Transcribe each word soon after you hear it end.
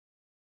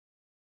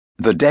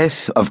The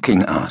Death of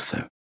King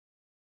Arthur.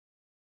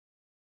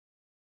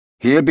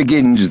 Here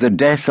begins the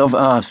death of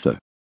Arthur.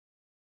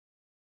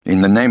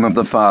 In the name of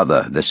the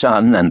Father, the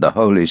Son, and the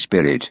Holy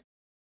Spirit.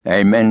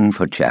 Amen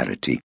for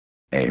charity.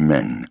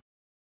 Amen.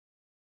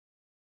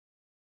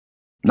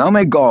 Now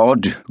may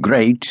God,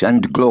 great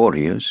and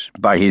glorious,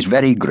 by his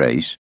very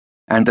grace,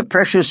 and the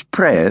precious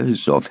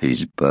prayers of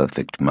his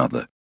perfect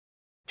Mother,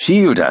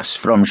 shield us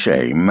from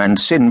shame and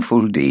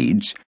sinful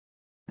deeds,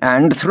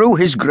 and through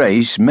his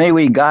grace may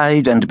we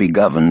guide and be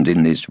governed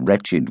in this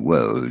wretched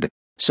world,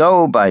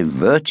 so by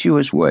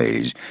virtuous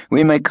ways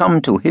we may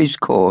come to his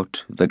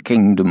court, the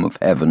kingdom of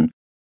heaven,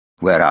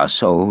 where our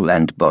soul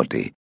and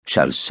body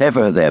shall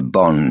sever their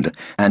bond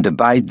and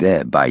abide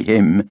there by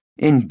him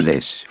in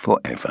bliss for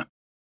ever.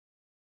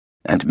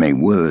 And may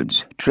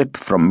words trip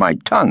from my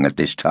tongue at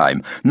this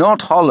time,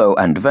 not hollow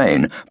and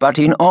vain, but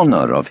in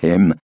honour of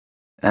him,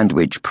 and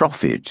which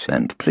profit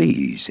and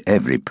please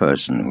every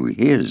person who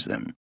hears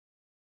them.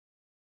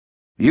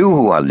 You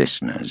who are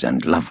listeners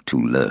and love to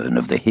learn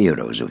of the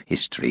heroes of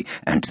history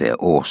and their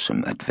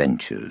awesome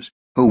adventures,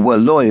 who were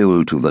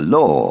loyal to the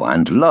law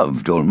and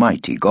loved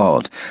Almighty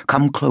God,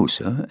 come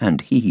closer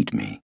and heed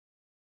me.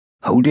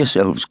 Hold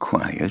yourselves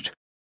quiet,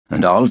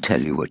 and I'll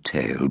tell you a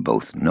tale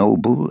both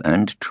noble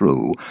and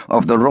true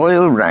of the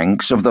royal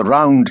ranks of the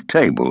Round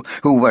Table,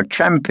 who were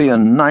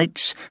champion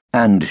knights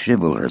and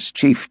chivalrous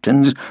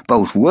chieftains,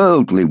 both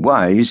worldly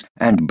wise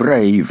and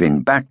brave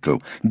in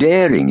battle,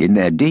 daring in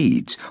their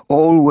deeds,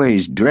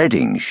 always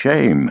dreading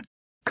shame,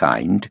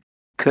 kind,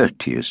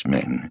 courteous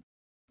men,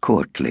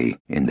 courtly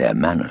in their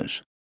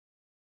manners.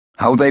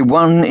 How they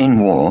won in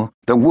war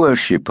the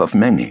worship of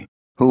many,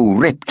 who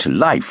ripped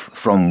life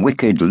from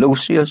wicked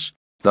Lucius,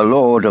 the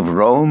Lord of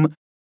Rome,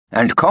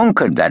 and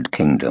conquered that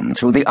kingdom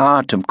through the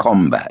art of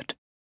combat.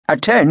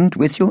 Attend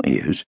with your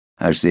ears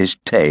as this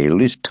tale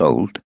is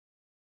told.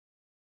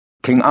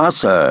 King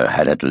Arthur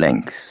had at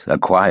length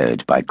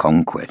acquired by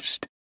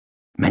conquest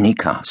many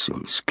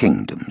castles,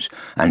 kingdoms,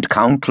 and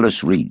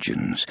countless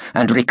regions,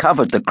 and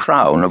recovered the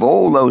crown of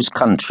all those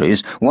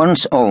countries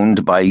once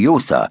owned by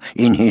Uther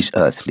in his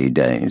earthly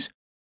days.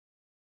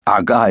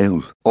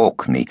 Argyle,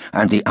 Orkney,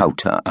 and the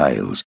Outer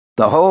Isles,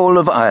 the whole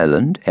of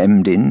Ireland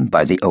hemmed in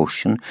by the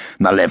ocean,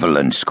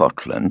 malevolent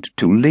Scotland,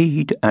 to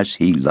lead as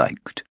he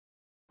liked.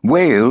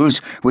 Wales,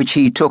 which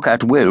he took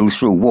at will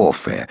through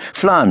warfare,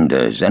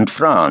 Flanders and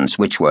France,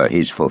 which were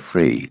his for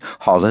free,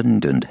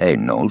 Holland and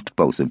Hainault,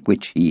 both of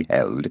which he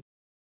held,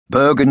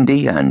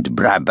 Burgundy and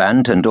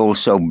Brabant, and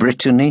also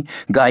Brittany,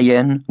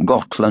 Guyenne,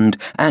 Gotland,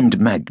 and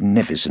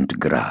magnificent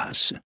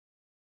Grasse.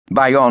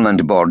 Bayonne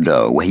and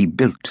Bordeaux he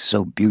built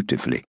so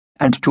beautifully,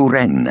 and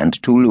Touraine and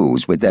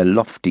Toulouse with their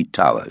lofty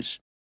towers.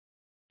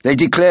 They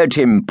declared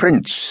him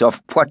Prince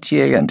of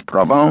Poitiers and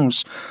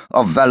Provence,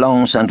 of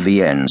Valence and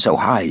Vienne, so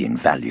high in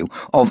value,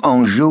 of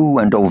Anjou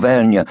and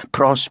Auvergne,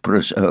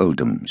 prosperous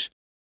earldoms.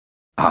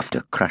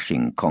 After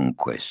crushing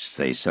conquests,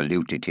 they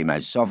saluted him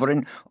as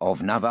sovereign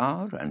of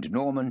Navarre and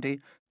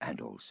Normandy,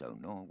 and also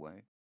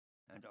Norway,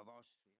 and of